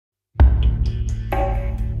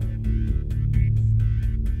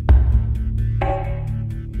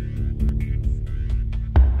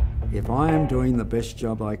if I am doing the best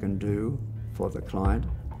job I can do for the client,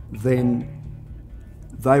 then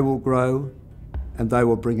they will grow and they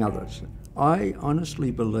will bring others. I honestly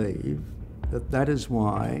believe that that is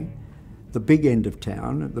why the big end of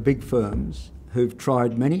town, the big firms who've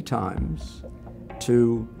tried many times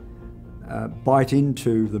to bite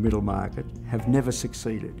into the middle market have never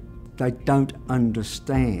succeeded. They don't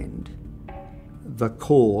understand the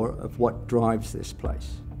core of what drives this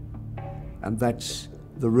place. And that's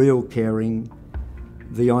the real caring,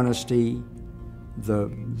 the honesty,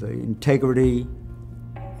 the integrity,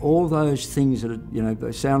 all those things that are,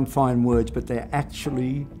 they sound fine words, but they're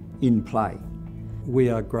actually in play. We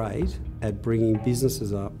are great at bringing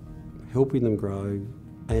businesses up, helping them grow,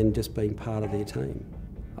 and just being part of their team.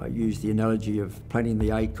 I use the analogy of planting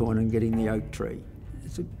the acorn and getting the oak tree.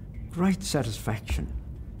 It's a great satisfaction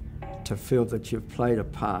to feel that you've played a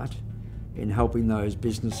part in helping those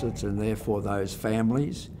businesses and therefore those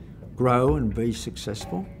families grow and be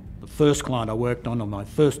successful. The first client I worked on my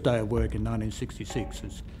first day of work in 1966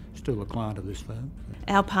 is still a client of this firm.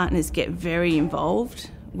 Our partners get very involved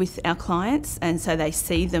with our clients, and so they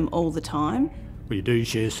see them all the time. We do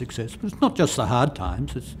share success, but it's not just the hard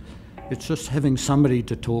times, it's just having somebody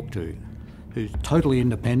to talk to who's totally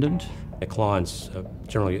independent. Our clients are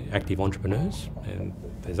generally active entrepreneurs, and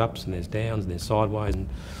there's ups and there's downs and there's sideways, and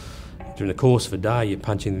during the course of a day you're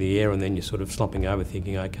punching the air and then you're sort of slumping over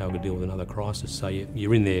thinking, okay, I've got to deal with another crisis, so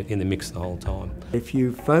you're in there in the mix the whole time. If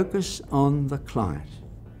you focus on the client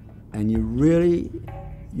and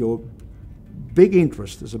your big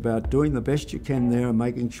interest is about doing the best you can there and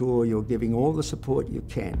making sure you're giving all the support you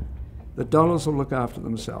can, the dollars will look after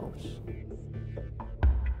themselves.